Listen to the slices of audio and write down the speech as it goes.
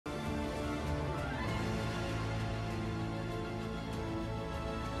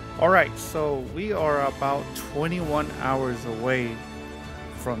Alright, so we are about 21 hours away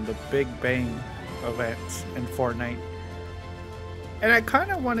from the Big Bang events in Fortnite. And I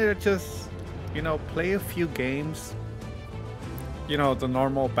kind of wanted to just, play a few games. The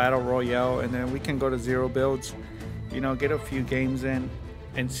normal battle royale, and then we can go to zero builds, get a few games in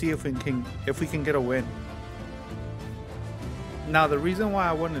and see if we can get a win. Now, the reason why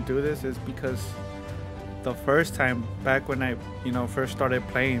I want to do this is because the first time back when I first started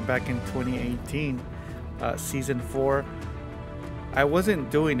playing back in 2018, season 4, I wasn't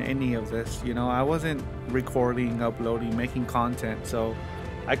doing any of this. I wasn't recording, uploading, making content. So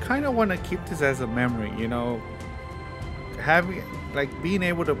I kind of want to keep this as a memory, having being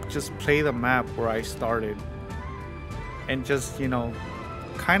able to just play the map where I started and just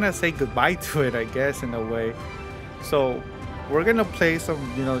kind of say goodbye to it, I guess, in a way. So we're gonna play some,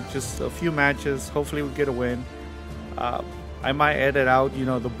 just a few matches. Hopefully we get a win. I might edit out,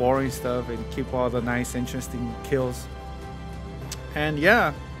 the boring stuff and keep all the nice, interesting kills. And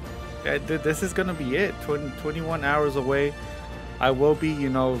yeah, this is gonna be it. 21 hours away. I will be,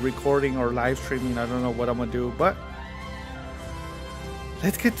 recording or live streaming. I don't know what I'm gonna do, but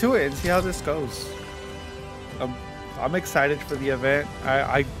let's get to it and see how this goes. I'm excited for the event.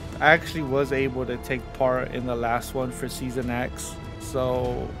 I actually was able to take part in the last one for Season X.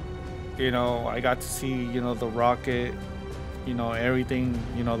 So, I got to see, the rocket, everything,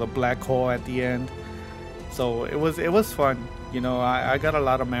 the black hole at the end. So it was fun. I got a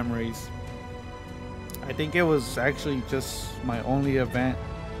lot of memories. I think it was actually just my only event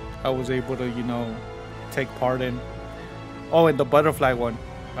I was able to, take part in. Oh, and the butterfly one.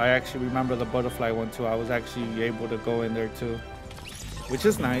 I actually remember the butterfly one too. I was actually able to go in there too, which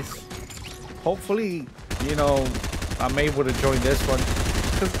is nice. Hopefully, I'm able to join this one,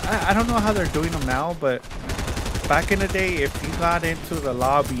 because I don't know how they're doing them now, but back in the day, if you got into the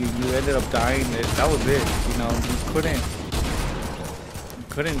lobby and you ended up dying, that was it. You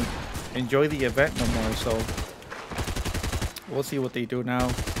couldn't enjoy the event no more. So we'll see what they do now.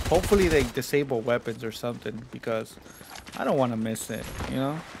 Hopefully they disable weapons or something, because I don't want to miss it.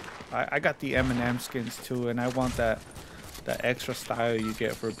 I got the M&M skins too, and I want that extra style you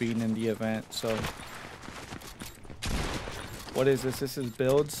get for being in the event. So what is this? This is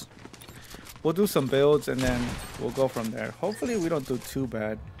builds. We'll do some builds and then we'll go from there. Hopefully we don't do too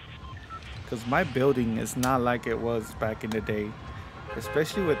bad, because my building is not like it was back in the day,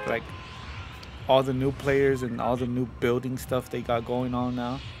 especially with all the new players and all the new building stuff they got going on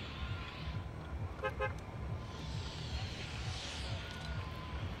now.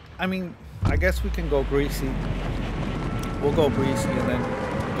 I mean, I guess we can go greasy. We'll go greasy and then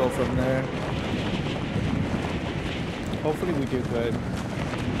go from there. Hopefully we do good.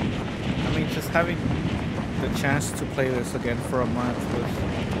 I mean, just having the chance to play this again for a month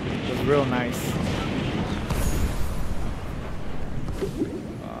was real nice.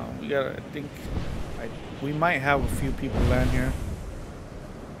 I think we might have a few people land here.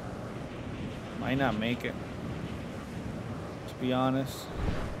 Might not make it, to be honest.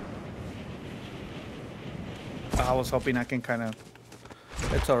 I was hoping I can kind of...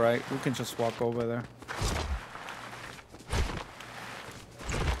 It's alright, we can just walk over there.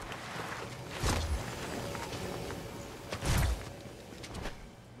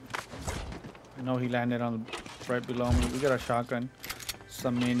 I know he landed on right below me. We got a shotgun,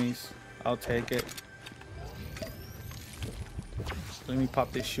 some minis. I'll take it. Let me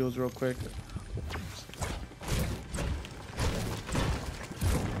pop these shields real quick.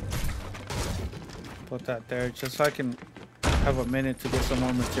 Put that there just so I can have a minute to get some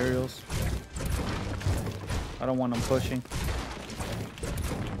more materials. I don't want them pushing.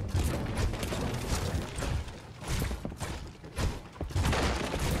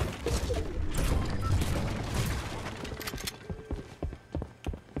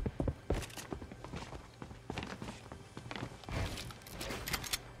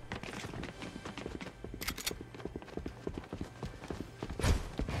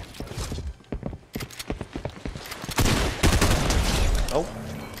 Oh,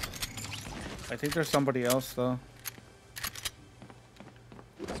 I think there's somebody else though.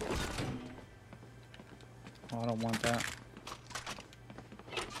 Oh, I don't want that.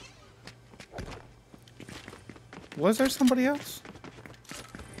 Was there somebody else?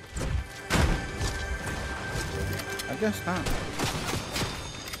 I guess not.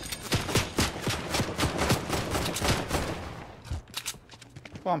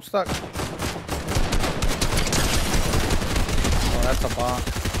 Oh, I'm stuck. Oh, that's a bot.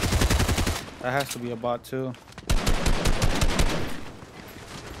 That has to be a bot too.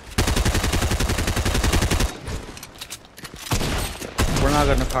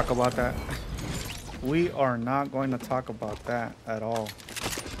 not gonna talk about that. We are not going to talk about that at all.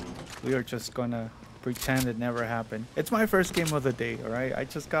 We are just gonna pretend it never happened. It's my first game of the day, alright? I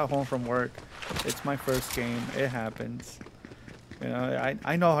just got home from work. It's my first game. It happens. You know,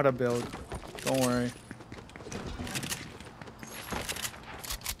 I know how to build. Don't worry.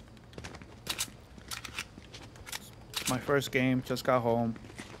 It's my first game. Just got home.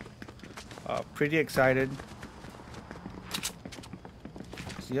 Pretty excited.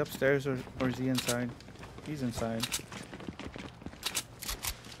 Is he upstairs or is he inside? He's inside.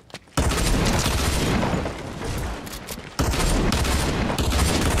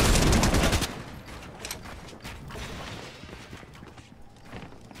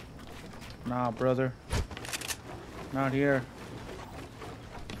 Nah, brother. Not here.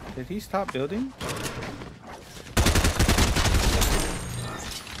 Did he stop building?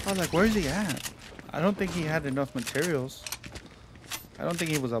 I was like, where's he at? I don't think he had enough materials. I don't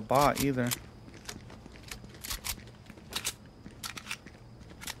think he was a bot either.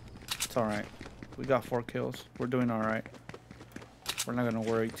 It's alright. We got 4 kills. We're doing alright. We're not gonna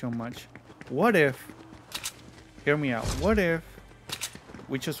worry too much. What if... Hear me out. What if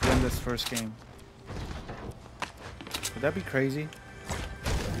we just win this first game? Would that be crazy?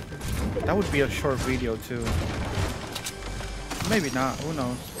 That would be a short video too. Maybe not. Who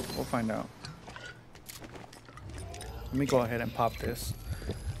knows? We'll find out. Let me go ahead and pop this.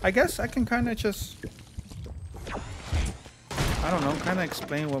 I guess I can kind of just... I don't know, kind of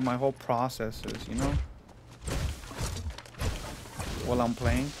explain what my whole process is, you know? While I'm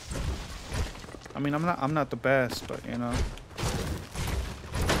playing. I mean, I'm not the best, but you know.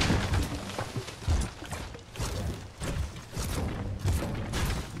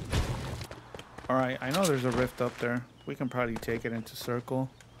 Alright, I know there's a rift up there. We can probably take it into circle.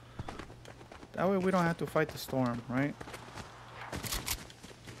 That way we don't have to fight the storm, right?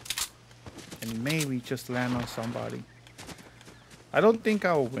 And maybe just land on somebody. I don't think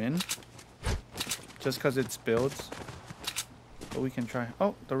I'll win. Just because it's builds. But we can try.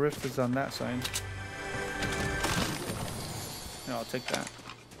 Oh, the rift is on that side. Yeah, I'll take that.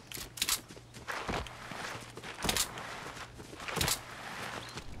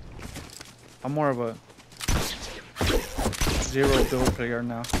 I'm more of a zero build player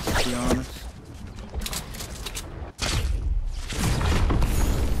now, to be honest.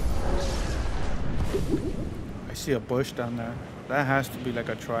 I see a bush down there. That has to be like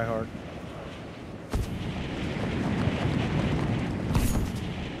a tryhard.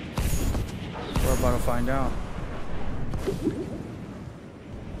 We're about to find out.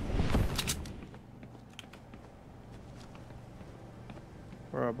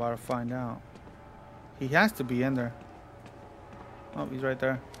 We're about to find out. He has to be in there. Oh, he's right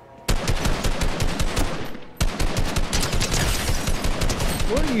there.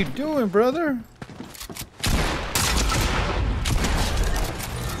 What are you doing, brother?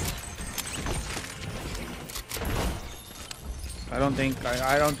 I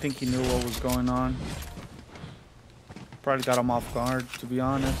don't think he knew what was going on. Probably got him off guard, to be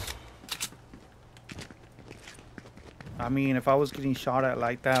honest. I mean, if I was getting shot at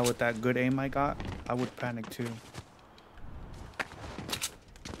like that with that good aim I got, I would panic too.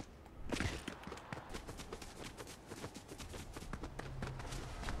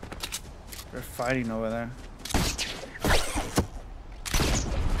 They're fighting over there.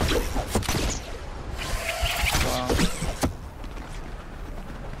 Wow.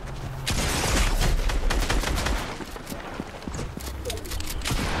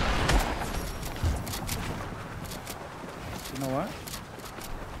 You know what?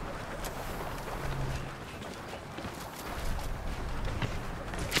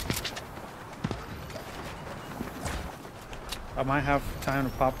 I might have time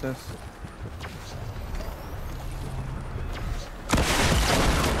to pop this.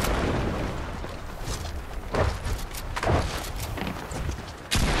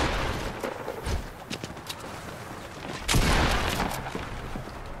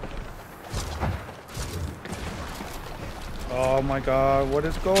 Oh my god, what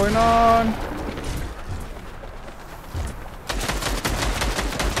is going on?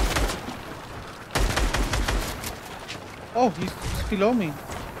 Oh, he's below me.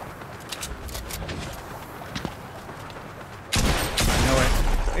 I know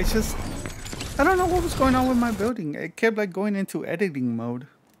it. It's just, I don't know what was going on with my building. It kept like going into editing mode,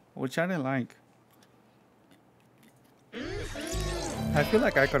 which I didn't like. I feel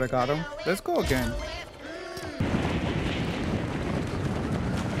like I could have got him. Let's go again.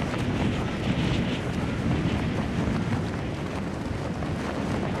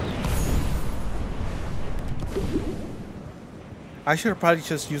 I should have probably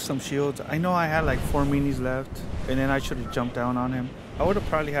just used some shields. I know I had like 4 minis left, and then I should have jumped down on him. I would have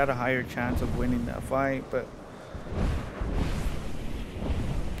probably had a higher chance of winning that fight, but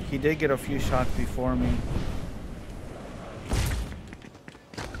he did get a few shots before me.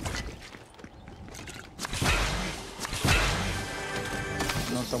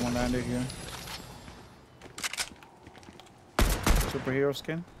 I know someone landed here. Superhero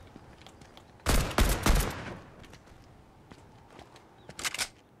skin.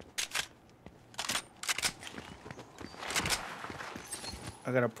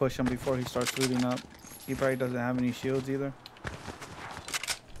 I gotta push him before he starts looting up. He probably doesn't have any shields either.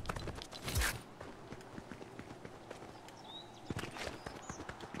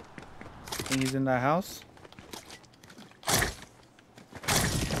 And he's in that house.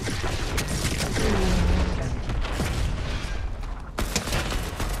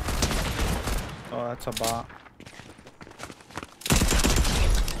 Oh, that's a bot.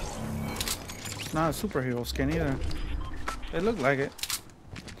 It's not a superhero skin either. It looked like it.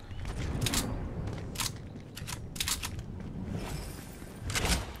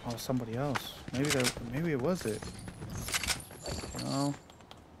 Oh, somebody else. Maybe it was it. No.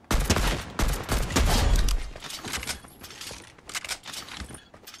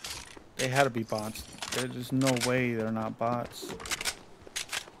 They had to be bots. There's just no way they're not bots.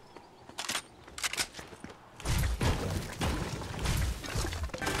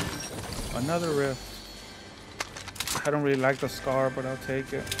 Another rift. I don't really like the scar, but I'll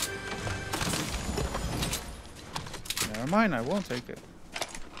take it. Never mind, I won't take it.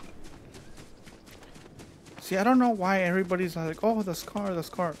 See, I don't know why everybody's like, oh, the scar, the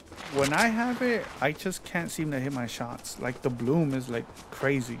scar. When I have it, I just can't seem to hit my shots. Like, the bloom is like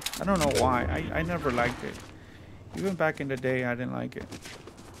crazy. I don't know why. I never liked it. Even back in the day, I didn't like it.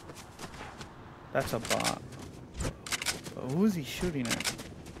 That's a bot. Who is he shooting at?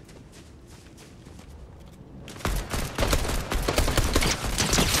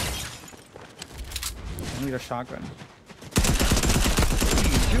 I need a shotgun. What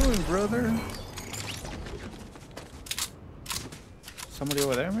are you doing, brother? Somebody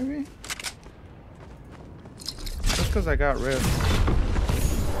over there, maybe? Just because I got ripped.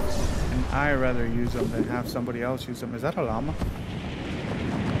 And I rather use them than have somebody else use them. Is that a llama?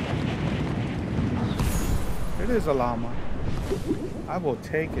 It is a llama. I will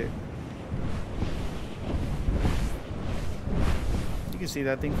take it. You can see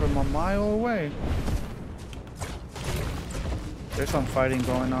that thing from a mile away. There's some fighting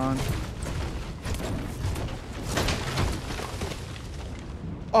going on.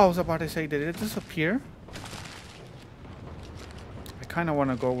 Oh, I was about to say, did it disappear? I kind of want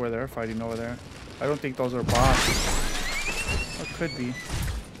to go where they're fighting over there. I don't think those are bots. Or could be.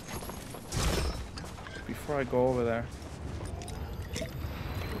 Before I go over there.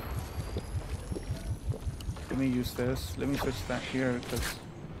 Let me use this. Let me switch that here because...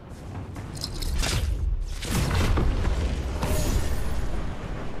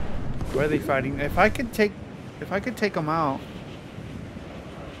 Where are they fighting? If I could take them out.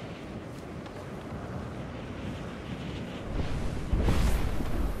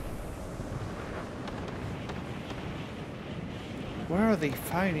 Where are they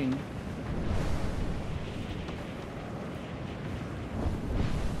fighting?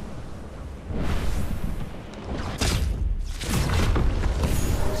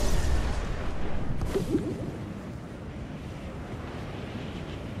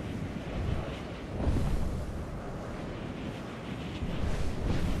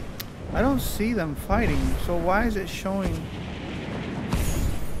 I don't see them fighting, so why is it showing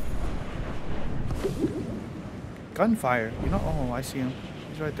gunfire? You know, oh, I see him.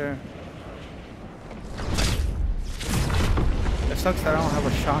 He's right there. It sucks that I don't have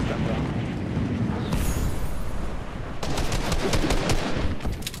a shotgun, though.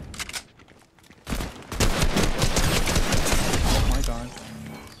 Oh my god.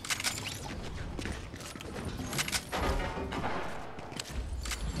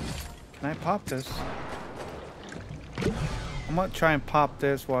 Can I pop this? I'm gonna try and pop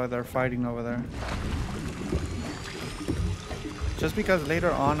this while they're fighting over there. Just because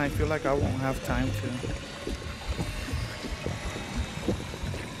later on I feel like I won't have time to.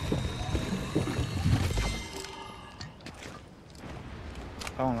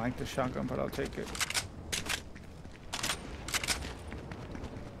 I don't like the shotgun, but I'll take it.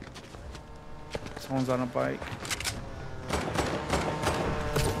 Someone's on a bike.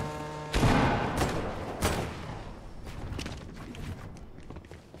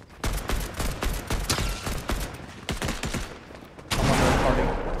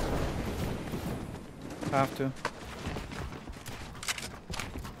 Have to.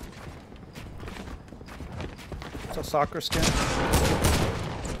 It's a soccer skin.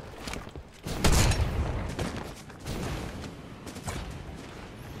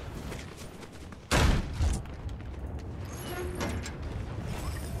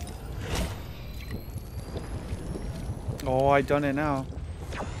 Oh, I done it now.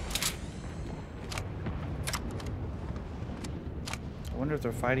 I wonder if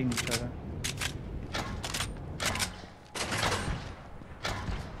they're fighting each other.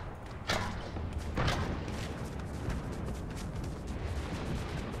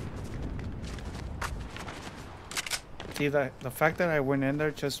 See, the fact that I went in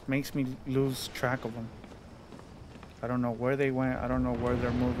there just makes me lose track of them. I don't know where they went. I don't know where they're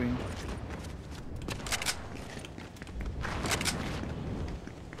moving.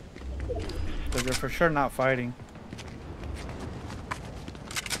 But they're for sure not fighting.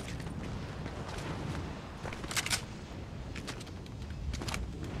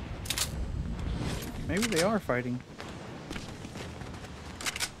 Maybe they are fighting.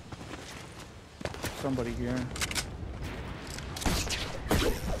 Somebody here.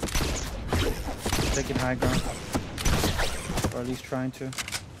 Taking high ground. Or at least trying to. I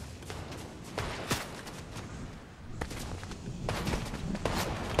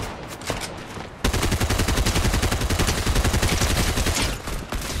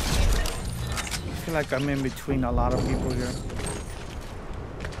feel like I'm in between a lot of people here.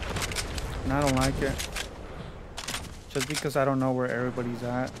 And I don't like it. Just because I don't know where everybody's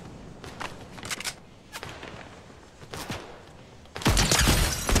at.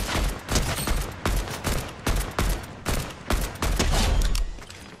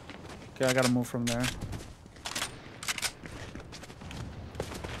 Okay, I gotta move from there. I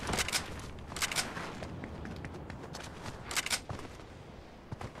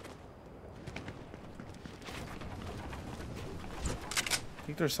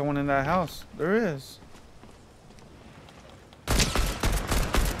think there's someone in that house. There is.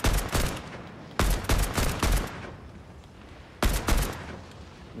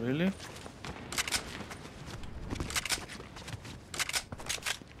 Really?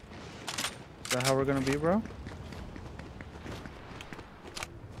 Is that how we're gonna be, bro?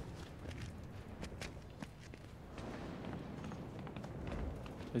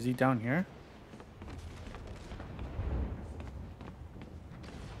 Is he down here?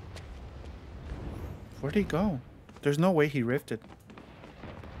 Where'd he go? There's no way he rifted.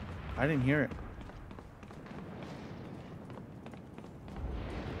 I didn't hear it.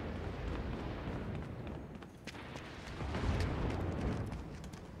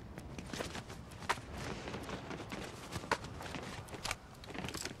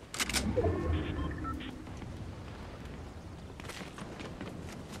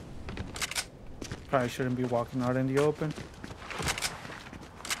 Probably shouldn't be walking out in the open.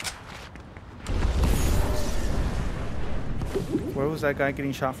 Where was that guy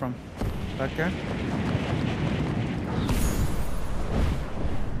getting shot from? Back there?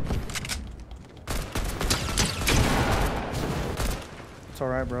 It's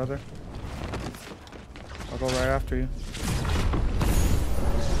alright, brother. I'll go right after you.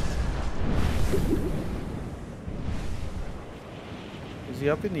 Is he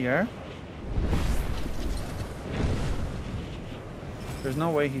up in the air? There's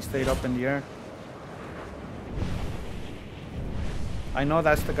no way he stayed up in the air. I know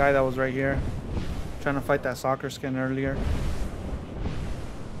that's the guy that was right here trying to fight that soccer skin earlier.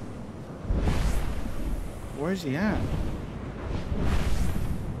 Where's he at?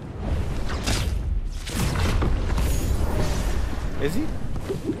 Is he?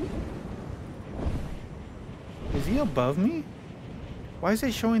 Is he above me? Why is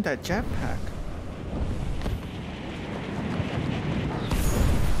it showing that jetpack?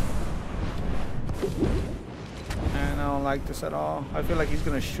 Man, I don't like this at all. I feel like he's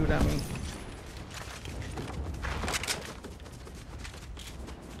gonna shoot at me.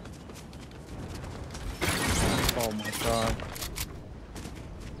 Oh my god.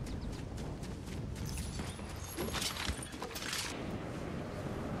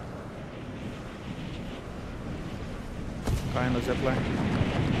 Behind the zipline.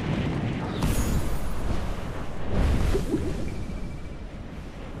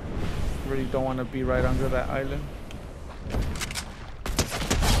 Really don't want to be right under that island.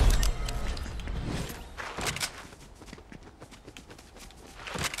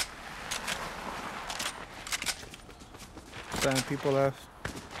 Seven people left.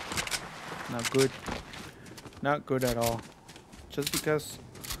 Not good. Not good at all. Just because...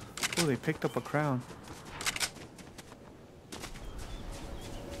 Oh, they picked up a crown.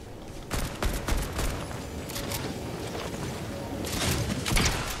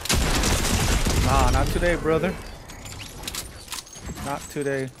 Nah, not today, brother. Not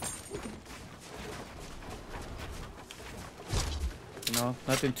today. No,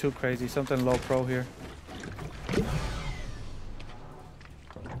 nothing too crazy. Something low pro here.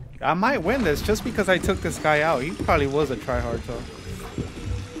 I might win this just because I took this guy out. He probably was a tryhard, though.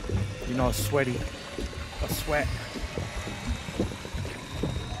 You know, sweaty. A sweat.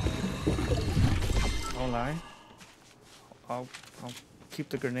 Don't lie. I'll keep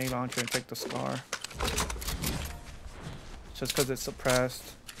the grenade launcher and take the scar. Just because it's suppressed.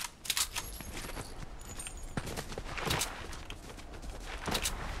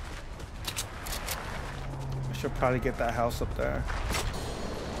 I should probably get that house up there.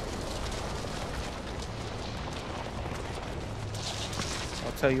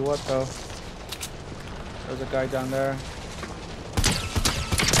 I'll tell you what though. There's a guy down there.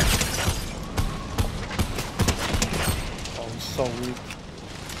 Oh, he's so weak.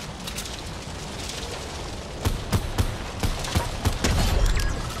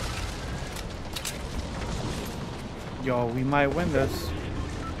 Yo, we might win this.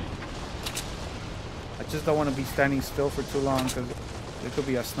 I just don't want to be standing still for too long because there could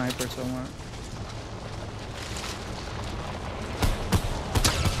be a sniper somewhere.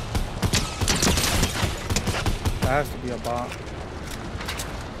 That has to be a bot.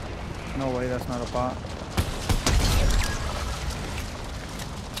 No way, that's not a bot.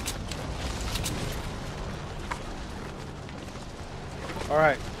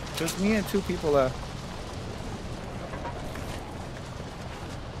 Alright, just me and 2 people left.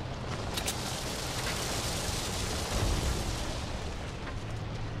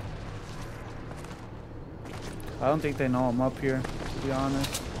 I don't think they know I'm up here, to be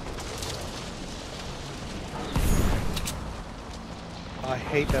honest. I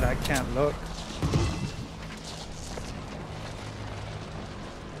hate that I can't look.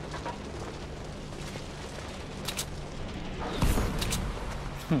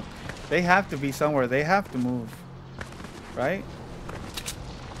 They have to be somewhere. They have to move. Right?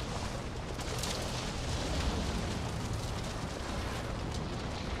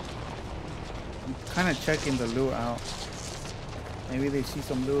 I'm kind of checking the loot out. Maybe they see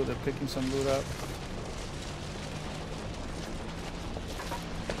some loot. They're picking some loot up.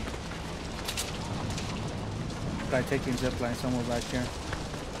 Guy taking zipline somewhere back here.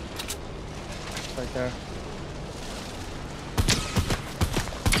 Right there.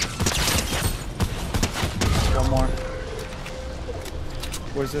 One more.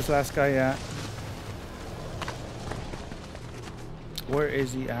 Where's this last guy at? Where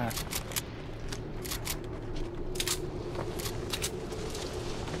is he at?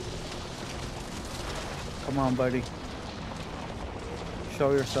 Come on, buddy.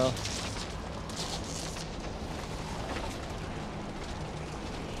 Show yourself.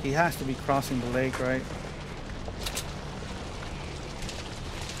 He has to be crossing the lake, right?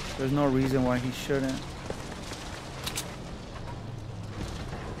 There's no reason why he shouldn't.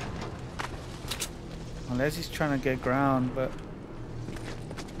 Unless he's trying to get ground, but...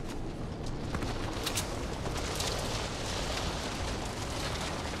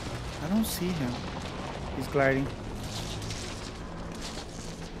 I don't see him. He's gliding.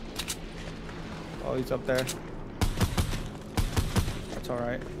 Oh, he's up there. That's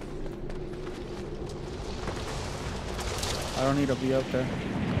alright. I don't need to be up there.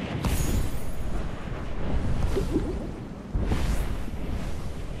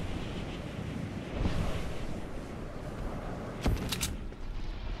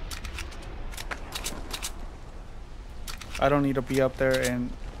 I don't need to be up there, and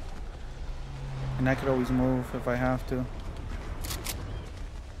I could always move if I have to.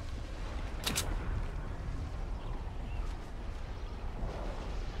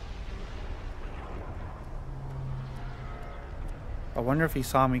 I wonder if he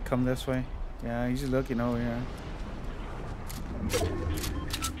saw me come this way. Yeah, he's just looking over here.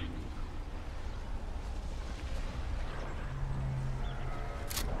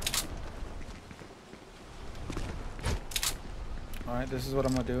 Alright, this is what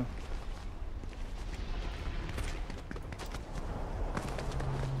I'm gonna do.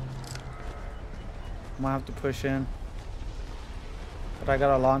 I'm gonna have to push in. But I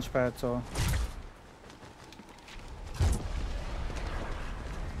got a launch pad, so...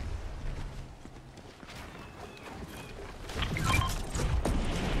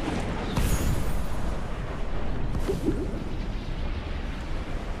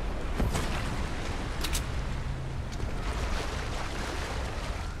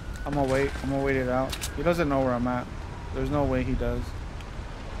 I'm gonna wait it out. He doesn't know where I'm at. There's no way he does.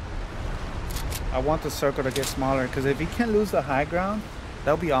 I want the circle to get smaller, because if he can't lose the high ground,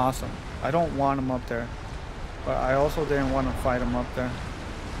 that'll be awesome. I don't want him up there. But I also didn't want to fight him up there.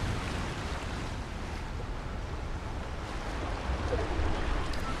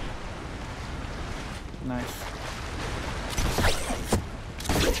 Nice.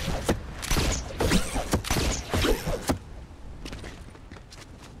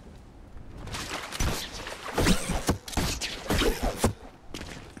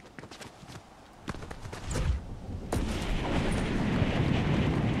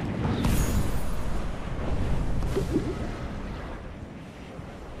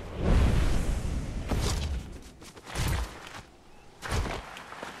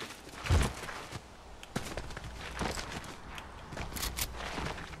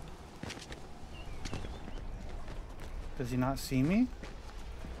 Does he not see me?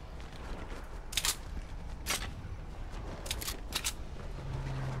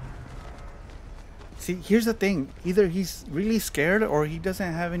 See, here's the thing. Either he's really scared or he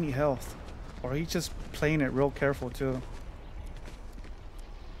doesn't have any health. Or he's just playing it real careful too.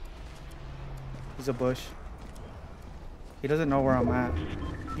 He's a bush. He doesn't know where I'm at.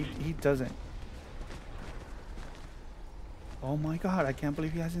 He doesn't. Oh my god, I can't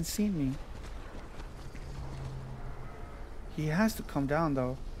believe he hasn't seen me. He has to come down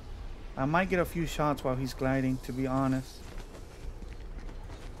though. I might get a few shots while he's gliding, to be honest.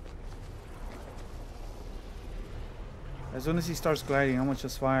 As soon as he starts gliding, I'm gonna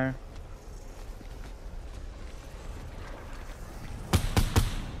just fire.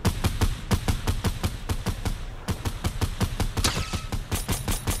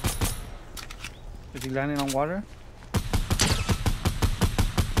 Is he landing on water?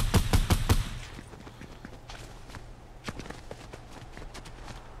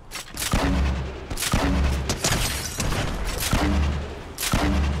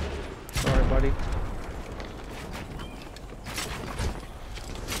 Sorry, buddy.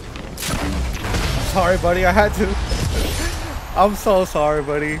 Sorry, buddy, I had to. I'm so sorry,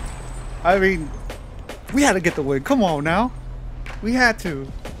 buddy. I mean, we had to get the win. Come on now. We had to.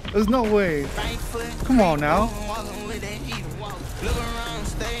 There's no way. Come on now.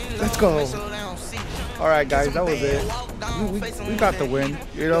 Let's go. Alright, guys, that was it. We got the win.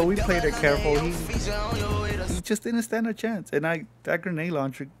 You know, we played it careful. He just didn't stand a chance. And that grenade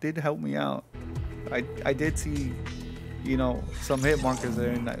launcher did help me out. I did see, you know, some hit markers there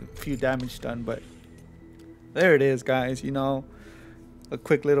and a few damage done, but there it is, guys. You know, a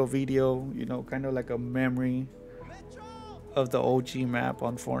quick little video, you know, kind of like a memory of the OG map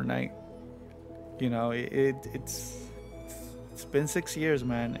on Fortnite. You know, it's been 6 years,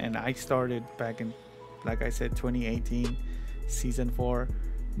 man, and I started back in, like I said, 2018, season 4.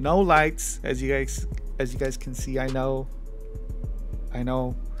 No lights, as you guys can see. I know.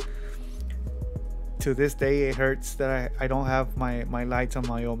 To this day, it hurts that I don't have my lights on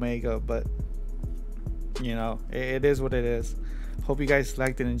my Omega, but you know, it is what it is. Hope you guys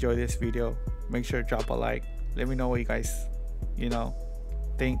liked and enjoyed this video. Make sure to drop a like. Let me know what you guys, you know,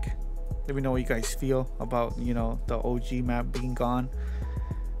 think. Let me know what you guys feel about, you know, the OG map being gone.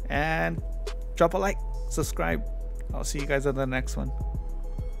 And drop a like, subscribe. I'll see you guys on the next one.